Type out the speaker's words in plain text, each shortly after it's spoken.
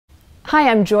Hi,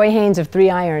 I'm Joy Haynes of 3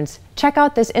 Irons. Check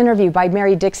out this interview by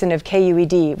Mary Dickson of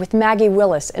KUED with Maggie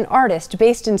Willis, an artist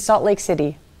based in Salt Lake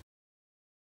City.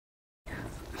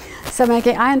 So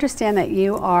Maggie, I understand that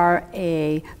you are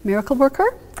a miracle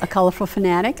worker, a colorful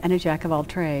fanatic, and a jack of all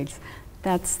trades.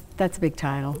 That's a big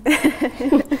title. But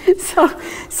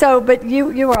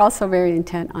you are also very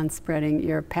intent on spreading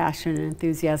your passion and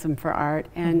enthusiasm for art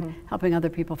and helping other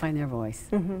people find their voice.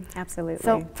 Absolutely.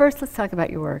 So first, let's talk about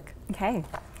your work. Okay.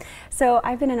 So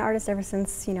I've been an artist ever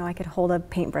since, I could hold a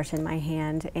paintbrush in my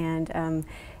hand, and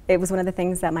it was one of the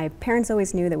things that my parents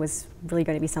always knew that was really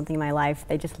going to be something in my life.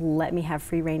 They just let me have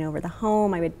free reign over the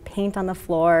home. I would paint on the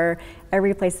floor.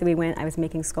 Every place that we went, I was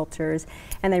making sculptures,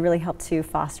 and they really helped to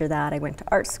foster that. I went to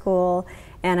art school,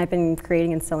 and I've been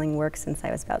creating and selling work since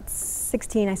I was about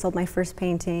 16. I sold my first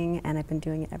painting, and I've been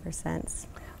doing it ever since.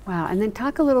 Wow, and then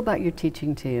talk a little about your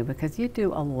teaching too, because you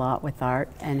do a lot with art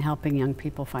and helping young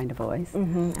people find a voice.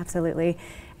 Absolutely.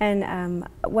 And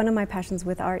one of my passions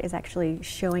with art is actually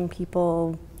showing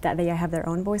people that they have their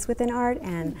own voice within art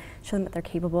and show them that they're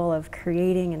capable of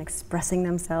creating and expressing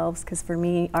themselves, because for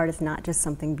me, art is not just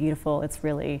something beautiful, it's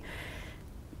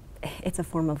a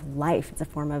form of life, it's a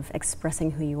form of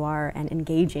expressing who you are and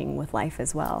engaging with life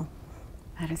as well.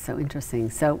 That is so interesting.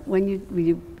 So when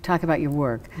you talk about your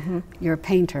work, you're a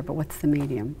painter, but what's the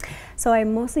medium? So I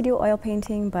mostly do oil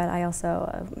painting, but I also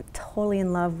am totally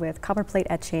in love with copper plate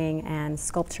etching and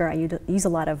sculpture. I use a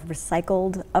lot of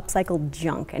upcycled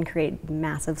junk and create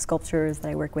massive sculptures that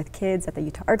I work with kids at the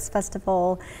Utah Arts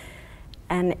Festival.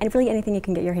 And really anything you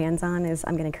can get your hands on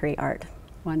I'm going to create art.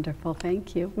 Wonderful,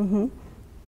 thank you.